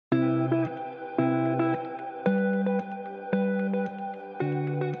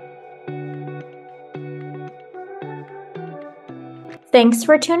Thanks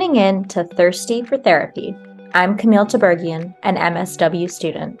for tuning in to Thirsty for Therapy. I'm Camille Tabergian, an MSW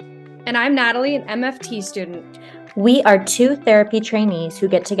student. And I'm Natalie, an MFT student. We are two therapy trainees who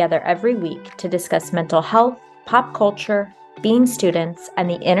get together every week to discuss mental health, pop culture, being students, and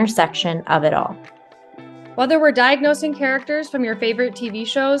the intersection of it all. Whether we're diagnosing characters from your favorite TV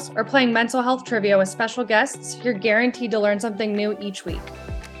shows or playing mental health trivia with special guests, you're guaranteed to learn something new each week.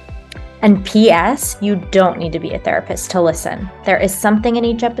 And P.S., you don't need to be a therapist to listen. There is something in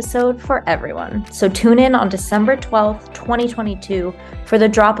each episode for everyone. So tune in on December 12th, 2022 for the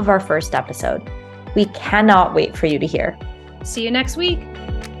drop of our first episode. We cannot wait for you to hear. See you next week.